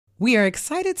We are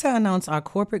excited to announce our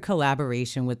corporate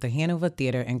collaboration with the Hanover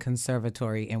Theater and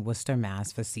Conservatory in Worcester,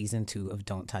 Mass. For Season 2 of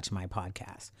Don't Touch My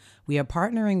Podcast. We are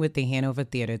partnering with the Hanover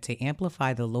Theater to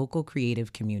amplify the local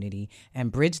creative community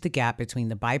and bridge the gap between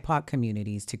the BIPOC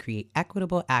communities to create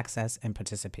equitable access and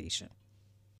participation.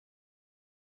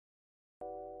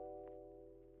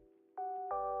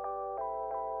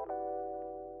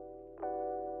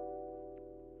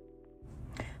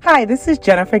 Hi, this is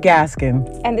Jennifer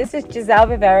Gaskin. And this is Giselle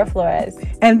Rivera Flores.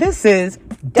 And this is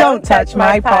Don't Touch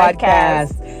My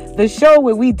Podcast, the show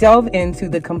where we delve into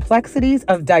the complexities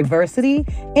of diversity,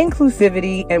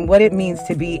 inclusivity, and what it means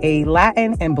to be a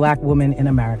Latin and Black woman in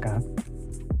America.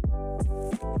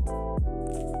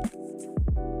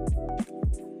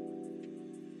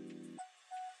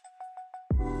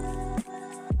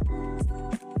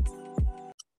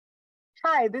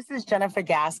 Hi, this is Jennifer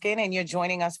Gaskin, and you're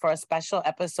joining us for a special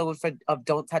episode of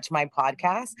Don't Touch My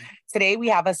Podcast. Today, we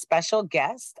have a special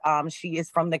guest. She is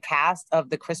from the cast of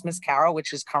The Christmas Carol,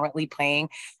 which is currently playing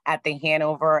at the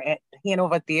Hanover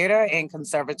Theater and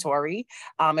Conservatory.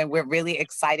 And we're really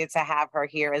excited to have her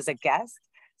here as a guest.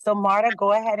 So, Marta,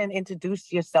 go ahead and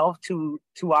introduce yourself to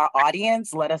our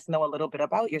audience. Let us know a little bit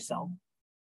about yourself.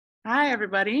 Hi,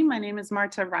 everybody. My name is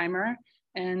Marta Rymer.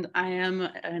 And I am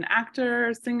an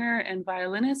actor, singer, and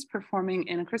violinist performing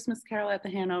in A Christmas Carol at the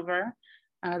Hanover.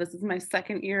 This is my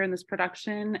second year in this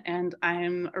production, and I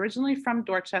am originally from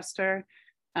Dorchester,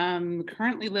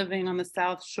 currently living on the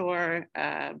South Shore,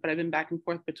 but I've been back and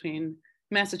forth between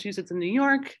Massachusetts and New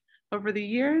York over the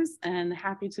years, and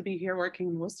happy to be here working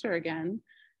in Worcester again.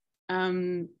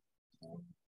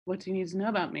 What do you need to know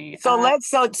about me? So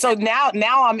now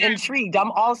I'm intrigued. I'm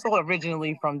also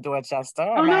originally from Dorchester.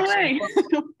 Oh, no way.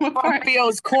 From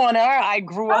Theo's Corner. I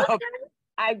grew up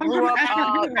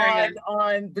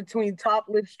on between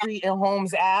Topliff Street and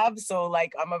Holmes Ave. So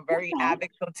like I'm a very avid.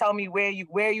 So tell me where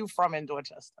are you from in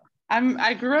Dorchester?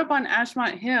 I grew up on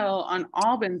Ashmont Hill on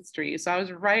Albin Street. So I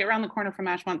was right around the corner from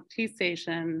Ashmont T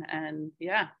Station, and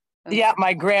yeah. Yeah,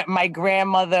 my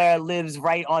grandmother lives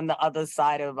right on the other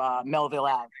side of Melville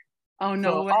Ave. Oh,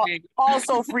 no way.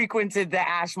 Also frequented the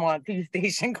Ashmont T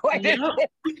Station quite a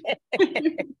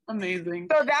bit. Amazing.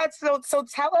 So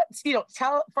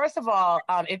tell first of all,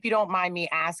 if you don't mind me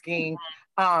asking,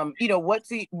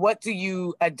 what do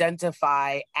you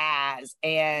identify as,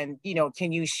 and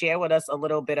can you share with us a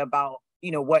little bit about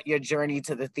what your journey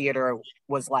to the theater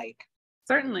was like?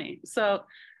 Certainly. So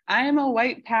I am a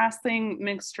white passing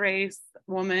mixed race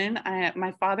woman.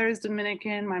 My father is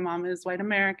Dominican, my mom is white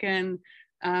American,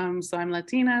 so I'm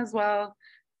Latina as well.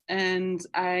 And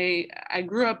I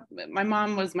grew up, my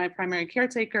mom was my primary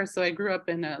caretaker, so I grew up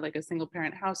in a single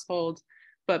parent household,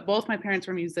 but both my parents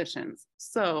were musicians.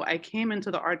 So I came into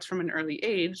the arts from an early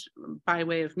age by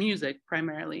way of music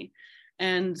primarily.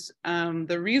 And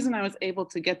the reason I was able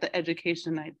to get the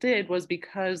education I did was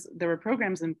because there were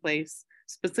programs in place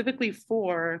specifically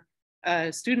for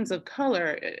students of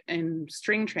color in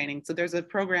string training. So there's a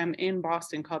program in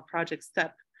Boston called Project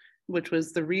STEP, which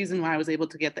was the reason why I was able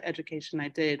to get the education I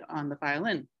did on the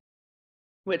violin,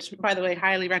 which, by the way,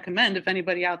 highly recommend if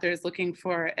anybody out there is looking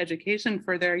for education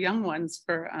for their young ones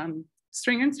for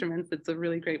string instruments. It's a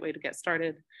really great way to get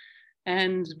started.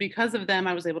 And because of them,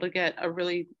 I was able to get a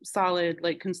really solid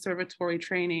conservatory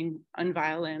training on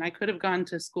violin. I could have gone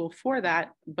to school for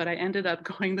that, but I ended up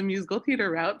going the musical theater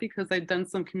route because I'd done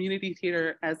some community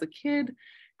theater as a kid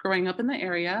growing up in the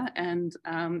area, and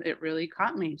it really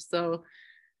caught me. So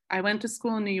I went to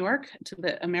school in New York to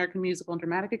the American Musical and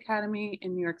Dramatic Academy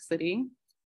in New York City.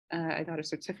 I got a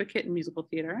certificate in musical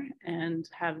theater and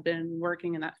have been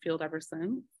working in that field ever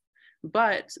since.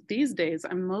 But these days,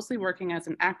 I'm mostly working as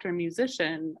an actor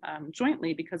musician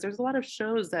jointly, because there's a lot of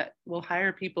shows that will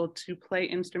hire people to play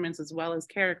instruments as well as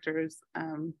characters.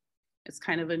 It's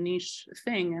kind of a niche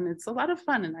thing, and it's a lot of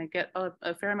fun, and I get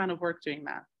a fair amount of work doing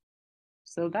that.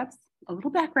 So that's a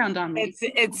little background on me.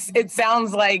 It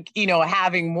sounds like,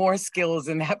 having more skills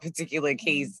in that particular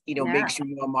case, makes you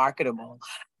more marketable.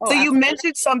 So you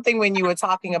mentioned something when you were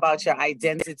talking about your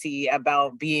identity,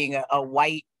 about being a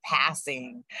white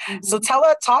passing. Mm-hmm. So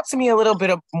talk to me a little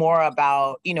bit more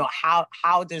about,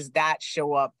 how does that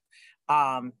show up,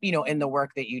 in the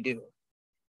work that you do?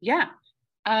 Yeah.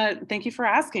 Thank you for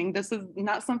asking. This is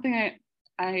not something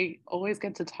I always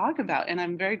get to talk about, and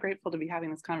I'm very grateful to be having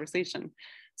this conversation.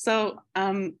 So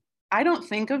I don't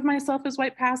think of myself as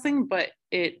white passing, but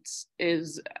it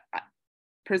is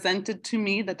presented to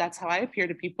me that that's how I appear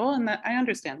to people, and that I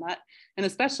understand that. And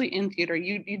especially in theater,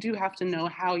 you do have to know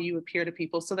how you appear to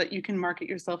people so that you can market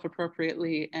yourself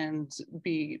appropriately and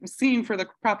be seen for the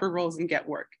proper roles and get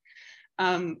work.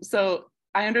 So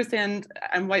I understand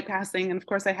I'm white passing, and of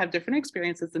course I have different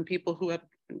experiences than people who have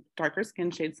darker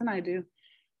skin shades than I do.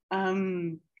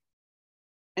 And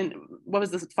what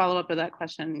was the follow-up of that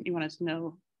question? You wanted to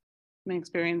know my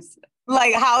experience?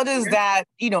 Like, how does that,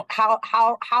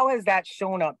 how has that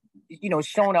shown up,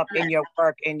 in your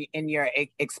work and in your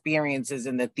experiences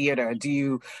in the theater? Do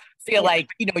you feel like,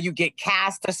 you get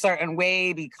cast a certain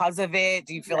way because of it?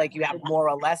 Do you feel like you have more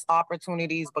or less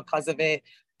opportunities because of it?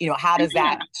 How does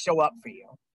that show up for you?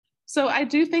 So I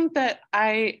do think that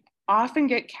I often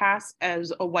get cast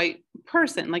as a white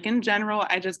person. Like in general,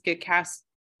 I just get cast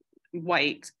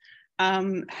white.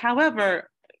 However,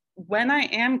 when I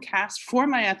am cast for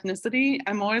my ethnicity,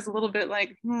 I'm always a little bit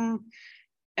like, am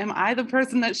I the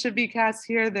person that should be cast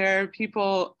here? There are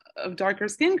people of darker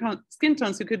skin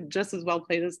tones who could just as well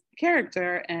play this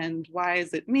character, and why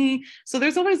is it me? So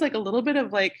there's always like a little bit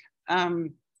of like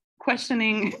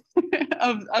questioning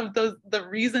of the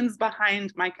reasons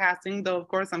behind my casting, though of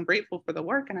course I'm grateful for the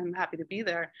work and I'm happy to be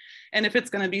there. And if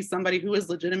it's going to be somebody who is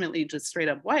legitimately just straight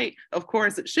up white, of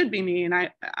course it should be me,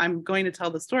 and I'm going to tell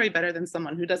the story better than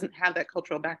someone who doesn't have that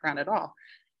cultural background at all.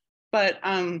 But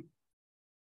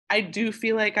I do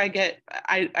feel like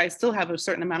I still have a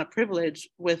certain amount of privilege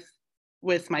with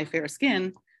my fair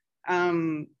skin,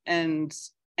 and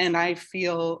I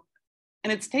feel,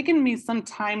 and it's taken me some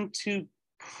time to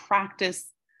practice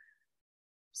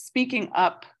speaking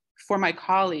up for my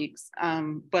colleagues,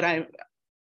 but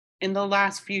in the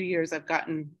last few years I've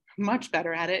gotten much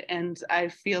better at it, and I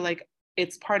feel like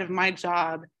it's part of my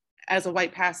job as a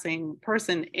white passing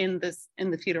person in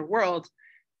the theater world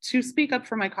to speak up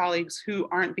for my colleagues who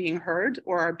aren't being heard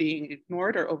or are being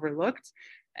ignored or overlooked,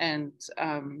 and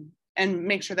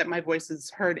make sure that my voice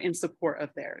is heard in support of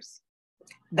theirs.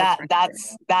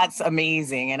 That's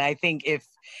amazing. And I think if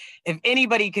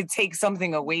anybody could take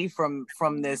something away from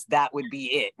this, that would be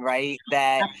it, right?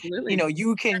 That Absolutely.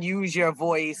 You can use your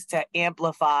voice to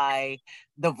amplify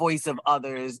the voice of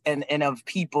others and of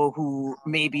people who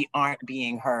maybe aren't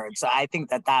being heard. So I think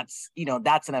that's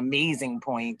an amazing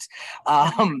point.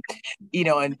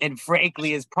 And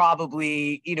frankly is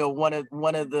probably one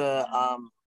of the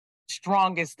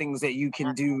strongest things that you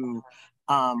can do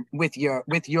with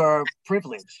your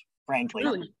privilege,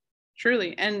 frankly.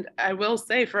 Truly. And I will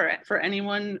say for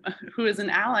anyone who is an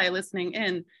ally listening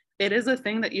in, it is a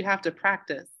thing that you have to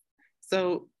practice.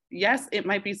 So yes, it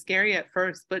might be scary at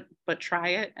first, but try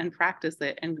it and practice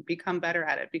it and become better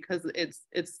at it, because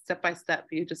it's step by step.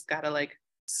 You just gotta like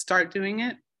start doing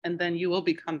it, and then you will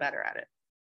become better at it.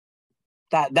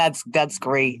 That's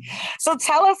great. So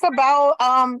tell us about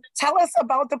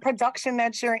the production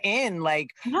that you're in. Like,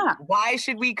 why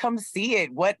should we come see it?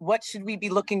 What should we be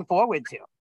looking forward to?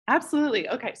 Absolutely.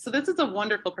 Okay, so this is a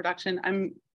wonderful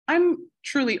production. I'm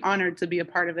truly honored to be a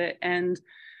part of it, and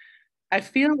I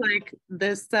feel like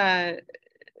this the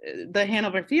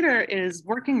Hanover Theater is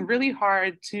working really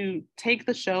hard to take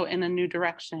the show in a new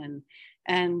direction.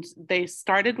 And they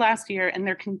started last year, and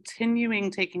they're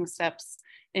continuing taking steps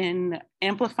in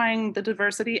amplifying the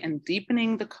diversity and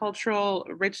deepening the cultural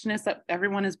richness that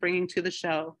everyone is bringing to the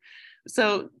show.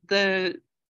 So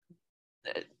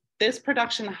this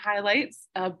production highlights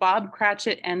Bob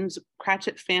Cratchit and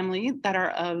Cratchit family that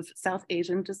are of South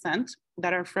Asian descent,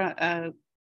 that are from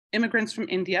immigrants from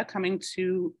India coming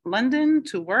to London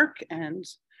to work and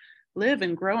live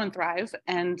and grow and thrive.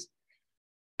 And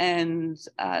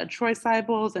Troy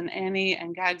Seibles and Annie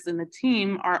and Gags and the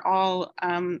team are all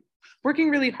working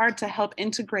really hard to help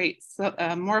integrate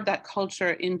more of that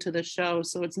culture into the show.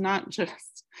 So it's not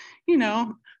just,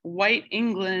 white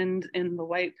England in the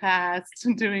white past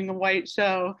doing a white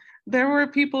show. There were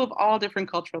people of all different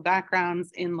cultural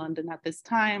backgrounds in London at this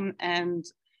time, and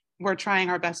we're trying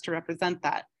our best to represent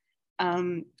that.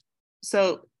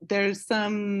 So there's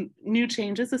some new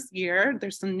changes this year.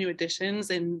 There's some new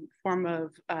additions in form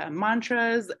of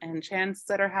mantras and chants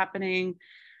that are happening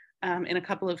in a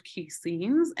couple of key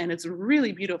scenes, and it's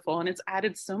really beautiful, and it's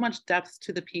added so much depth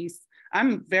to the piece.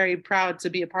 I'm very proud to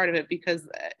be a part of it, because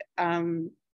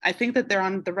I think that they're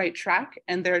on the right track,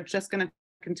 and they're just going to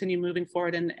continue moving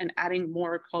forward and adding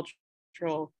more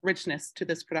cultural richness to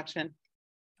this production.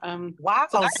 Wow,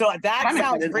 so that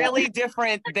sounds really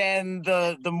different than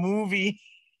the movie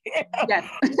yes.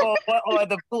 or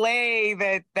the play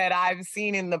that I've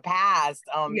seen in the past,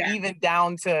 even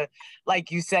down to, like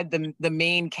you said, the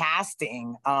main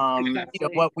casting. Exactly.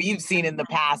 What we've seen in the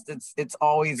past, it's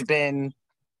always been,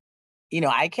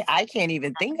 I can't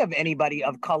even think of anybody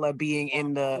of color being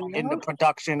in the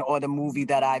production or the movie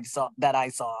that I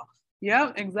saw.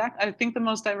 Yeah, exactly. I think the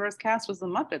most diverse cast was the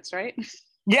Muppets, right?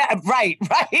 Yeah, right.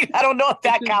 I don't know if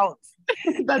that counts.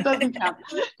 That doesn't count.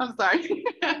 I'm sorry.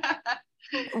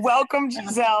 Welcome,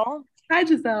 Giselle. Hi,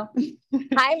 Giselle.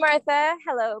 Hi, Martha.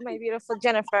 Hello, my beautiful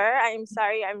Jennifer. I'm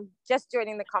sorry, I'm just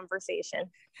joining the conversation.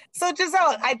 So,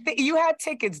 Giselle, I think you had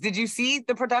tickets. Did you see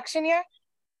the production yet?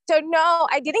 So no,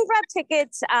 I didn't grab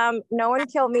tickets. No one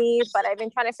killed me, but I've been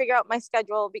trying to figure out my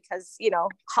schedule because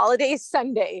holiday is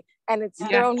Sunday and it's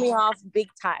thrown me off big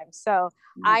time. So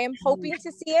I am hoping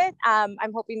to see it. I'm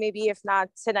hoping maybe if not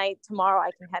tonight, tomorrow I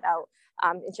can head out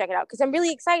and check it out because I'm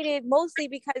really excited, mostly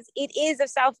because it is of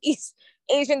Southeast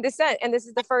Asian descent, and this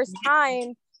is the first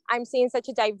time I'm seeing such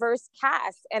a diverse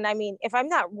cast. And I mean, if I'm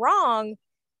not wrong,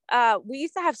 we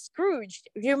used to have Scrooge.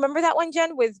 Do you remember that one,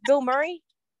 Jen, with Bill Murray?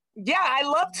 Yeah, I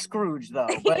loved Scrooge though.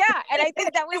 But Yeah, and I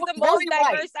think that was the most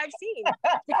diverse I've seen.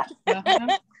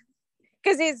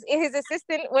 Because his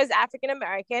assistant was African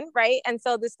American, right? And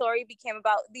so the story became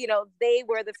about, they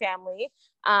were the family.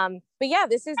 But yeah,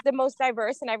 this is the most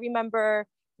diverse. And I remember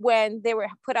when they were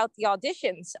put out the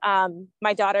auditions.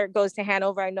 My daughter goes to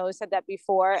Hanover. I know I said that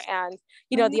before. And,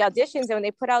 the auditions, and when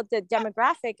they put out the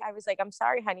demographic, I was like, I'm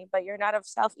sorry, honey, but you're not of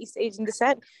Southeast Asian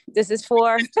descent. This is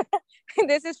for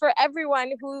this is for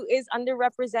everyone who is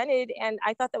underrepresented. And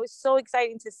I thought that was so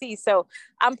exciting to see. So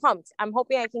I'm pumped. I'm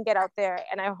hoping I can get out there,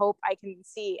 and I hope I can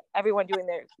see everyone doing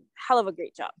their hell of a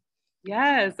great job.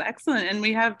 Yes, excellent. And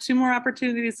we have 2 more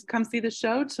opportunities to come see the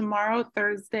show tomorrow,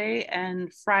 Thursday,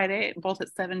 and Friday, both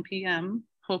at 7 p.m.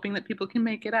 Hoping that people can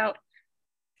make it out.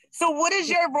 So, what is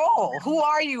your role? Who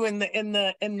are you in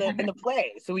the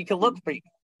play, so we can look for you?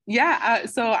 Yeah,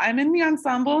 so I'm in the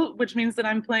ensemble, which means that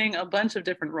I'm playing a bunch of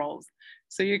different roles.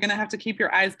 So you're gonna have to keep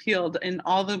your eyes peeled in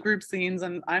all the group scenes,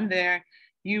 and I'm there.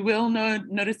 You will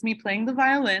notice me playing the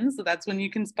violin, so that's when you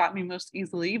can spot me most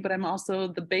easily, but I'm also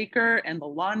the baker and the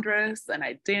laundress, and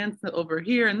I dance over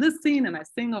here in this scene, and I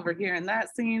sing over here in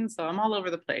that scene, so I'm all over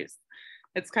the place.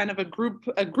 It's kind of a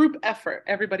group effort.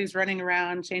 Everybody's running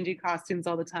around, changing costumes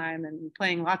all the time, and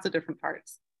playing lots of different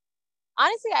parts.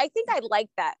 Honestly, I think I like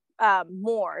that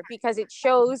more because it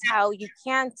shows how you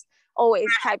can't always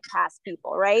typecast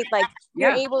people, right? Like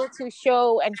you're able to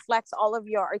show and flex all of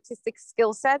your artistic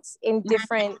skill sets in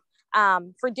different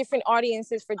for different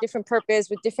audiences, for different purpose,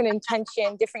 with different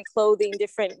intention, different clothing,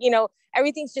 different,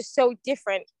 everything's just so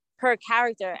different per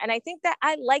character. And I think that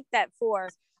I like that for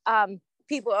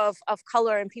people of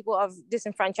color and people of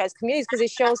disenfranchised communities, because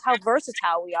it shows how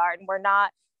versatile we are and we're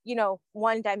not,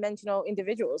 one-dimensional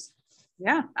individuals.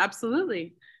 Yeah,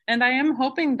 absolutely. And I am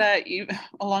hoping that you,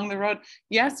 along the road,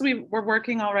 yes, we're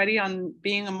working already on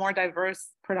being a more diverse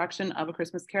production of A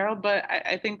Christmas Carol, but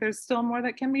I think there's still more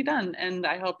that can be done. And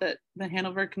I hope that the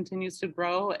Hanover continues to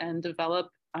grow and develop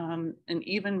an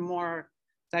even more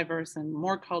diverse and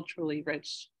more culturally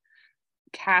rich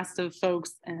cast of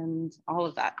folks and all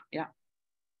of that. Yeah.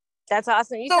 That's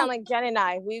awesome. You sound like Jen and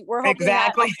I. We're hoping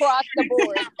exactly that across the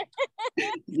board.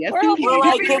 Yes, we're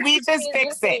like, can we just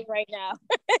fix it right now?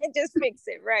 Just fix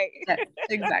it, right? Yes,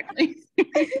 exactly.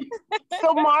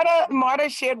 So Marta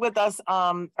shared with us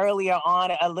earlier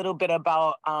on a little bit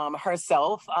about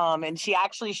herself, and she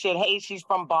actually shared, hey, she's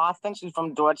from Boston, she's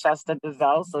from Dorchester,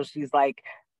 Giselle, so she's like,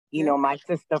 my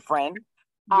sister friend.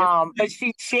 But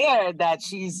she shared that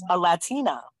she's a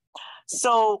Latina.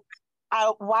 So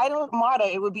why don't, Marta,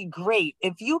 it would be great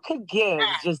if you could give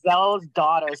Giselle's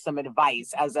daughter some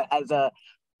advice as a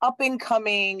up and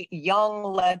coming young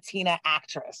Latina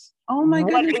actress. Oh my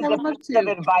goodness, I would love to. What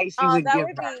advice you would that give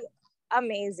would her? Be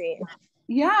amazing.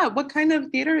 Yeah, what kind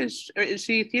of theater is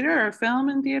she? Theater or film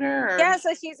and theater? Or? Yeah,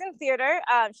 so she's in theater.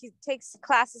 She takes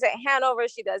classes at Hanover.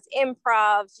 She does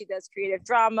improv. She does creative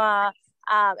drama.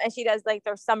 And she does like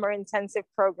their summer intensive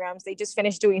programs. They just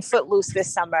finished doing Footloose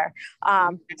this summer.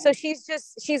 So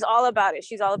she's all about it.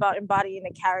 She's all about embodying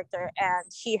the character, and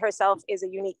she herself is a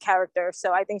unique character.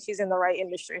 So I think she's in the right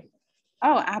industry.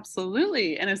 Oh,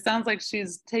 absolutely. And it sounds like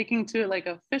she's taking to it like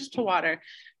a fish to water.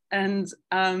 And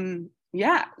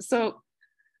yeah, so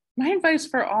my advice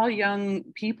for all young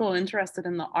people interested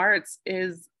in the arts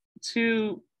is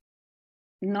to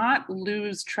not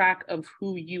lose track of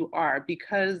who you are,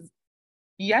 because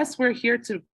yes, we're here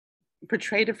to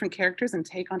portray different characters and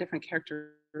take on different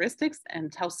characteristics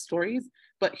and tell stories,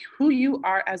 but who you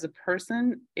are as a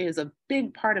person is a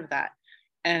big part of that.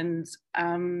 And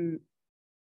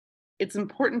it's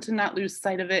important to not lose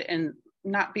sight of it and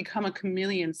not become a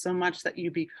chameleon so much that you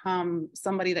become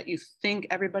somebody that you think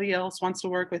everybody else wants to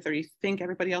work with or you think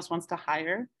everybody else wants to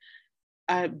hire.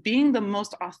 Being the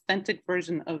most authentic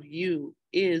version of you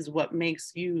is what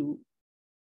makes you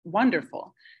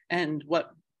wonderful and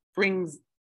what brings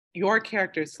your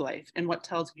characters to life and what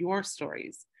tells your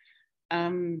stories.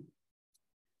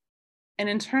 And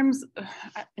in terms of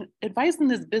advice in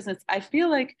this business, I feel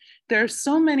like there are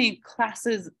so many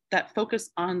classes that focus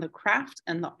on the craft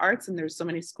and the arts, and there's so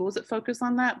many schools that focus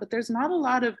on that, but there's not a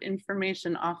lot of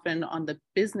information often on the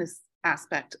business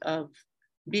aspect of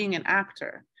being an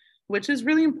actor, which is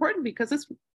really important because it's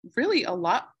really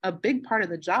a big part of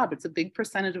the job. It's a big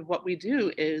percentage of what we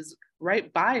do is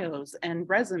write bios and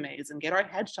resumes and get our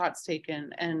headshots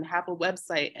taken and have a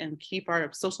website and keep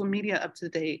our social media up to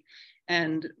date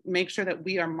and make sure that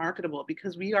we are marketable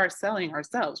because we are selling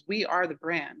ourselves. We are the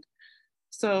brand.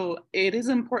 So it is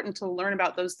important to learn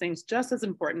about those things, just as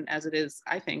important as it is,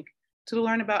 I think, to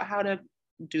learn about how to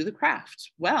do the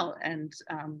craft well and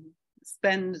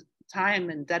spend time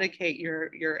and dedicate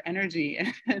your energy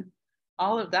and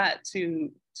all of that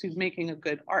to making a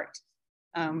good art.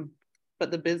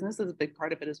 But the business is a big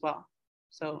part of it as well.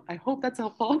 So I hope that's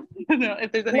helpful. I don't know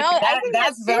if there's anything. No,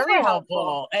 that's very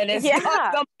helpful. And it's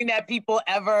not something that people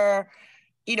ever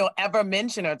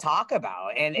mention or talk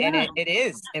about. And it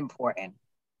is important.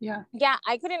 Yeah,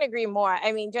 I couldn't agree more.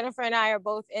 I mean, Jennifer and I are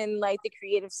both in like the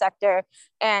creative sector.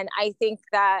 And I think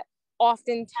that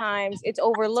oftentimes it's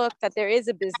overlooked that there is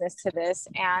a business to this.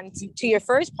 And to your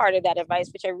first part of that advice,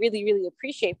 which I really, really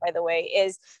appreciate, by the way,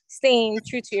 is staying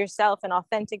true to yourself and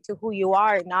authentic to who you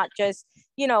are, not just,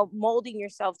 molding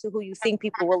yourself to who you think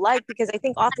people will like, because I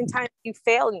think oftentimes you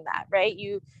fail in that, right?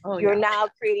 You're now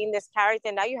creating this character,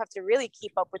 and now you have to really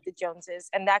keep up with the Joneses,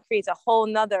 and that creates a whole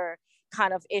nother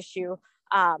kind of issue.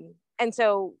 And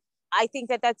so I think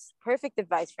that that's perfect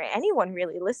advice for anyone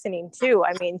really listening too.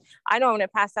 I mean, I know I'm going to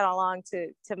pass that along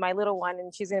to my little one,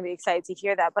 and she's going to be excited to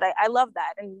hear that. But I love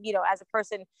that. And, as a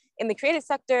person in the creative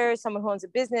sector, someone who owns a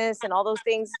business and all those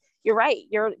things, you're right.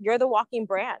 You're the walking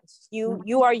brand.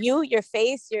 You are your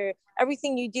face,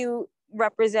 everything you do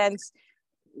represents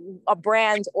a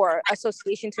brand or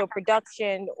association to a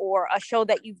production or a show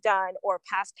that you've done or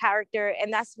past character.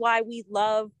 And that's why we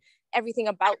love everything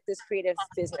about this creative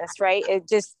business, right?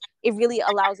 It really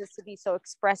allows us to be so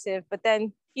expressive, but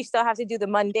then you still have to do the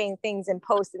mundane things and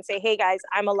post and say, hey guys,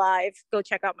 I'm alive. Go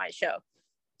check out my show.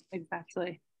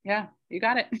 Exactly. Yeah, you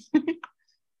got it.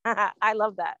 I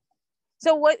love that.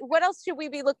 So what else should we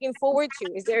be looking forward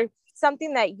to? Is there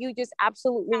something that you just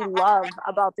absolutely love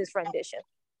about this rendition?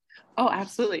 Oh,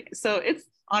 absolutely. So it's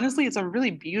a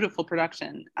really beautiful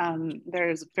production.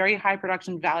 There's very high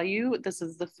production value. This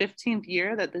is the 15th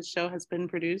year that this show has been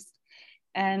produced.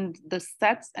 And the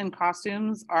sets and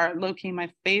costumes are low-key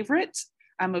my favorite.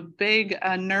 I'm a big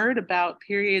nerd about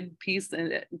period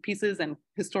pieces and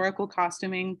historical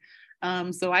costuming.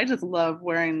 So I just love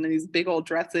wearing these big old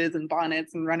dresses and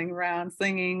bonnets and running around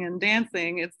singing and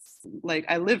dancing. It's like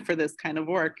I live for this kind of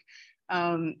work.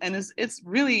 And it's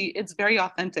very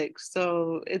authentic.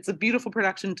 So it's a beautiful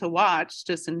production to watch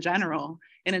just in general,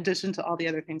 in addition to all the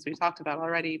other things we talked about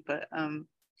already. But and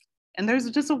there's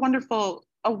just a wonderful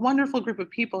group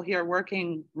of people here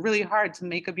working really hard to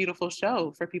make a beautiful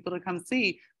show for people to come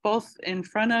see, both in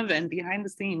front of and behind the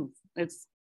scenes. It's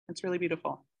really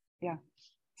beautiful. Yeah.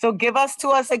 So give us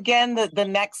again the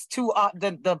next two,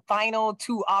 the final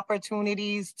two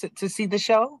opportunities to see the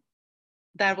show.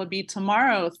 That would be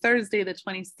tomorrow, Thursday, the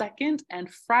 22nd, and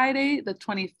Friday, the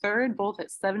 23rd, both at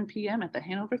 7 p.m. at the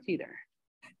Hanover Theater.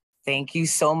 Thank you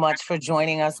so much for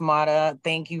joining us, Marta.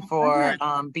 Thank you for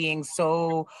being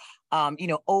so,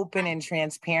 open and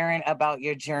transparent about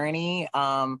your journey.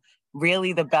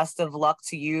 Really the best of luck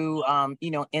to you,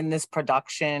 in this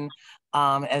production,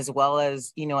 as well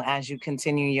as, as you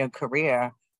continue your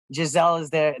career. Giselle, is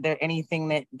there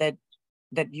anything that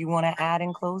you want to add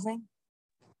in closing?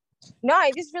 No,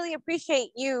 I just really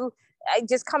appreciate you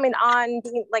just coming on,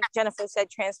 being, like Jennifer said,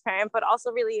 transparent, but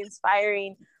also really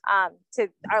inspiring to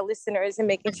our listeners and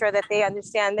making sure that they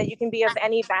understand that you can be of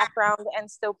any background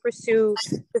and still pursue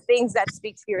the things that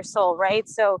speak to your soul, right?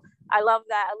 So I love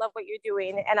that. I love what you're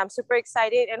doing, and I'm super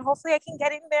excited, and hopefully I can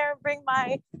get in there and bring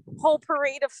my whole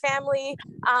parade of family.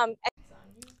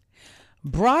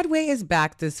 Broadway is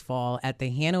back this fall at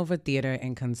the Hanover Theater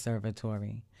and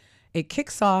Conservatory. It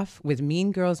kicks off with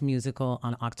Mean Girls Musical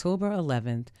on October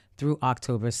 11th through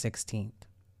October 16th.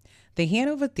 The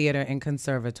Hanover Theater and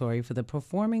Conservatory for the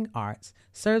Performing Arts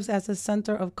serves as a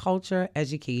center of culture,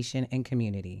 education, and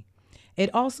community.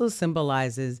 It also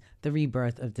symbolizes the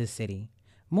rebirth of the city.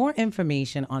 More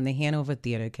information on the Hanover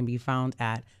Theater can be found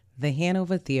at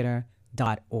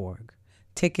thehanovertheater.org.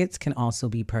 Tickets can also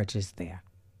be purchased there.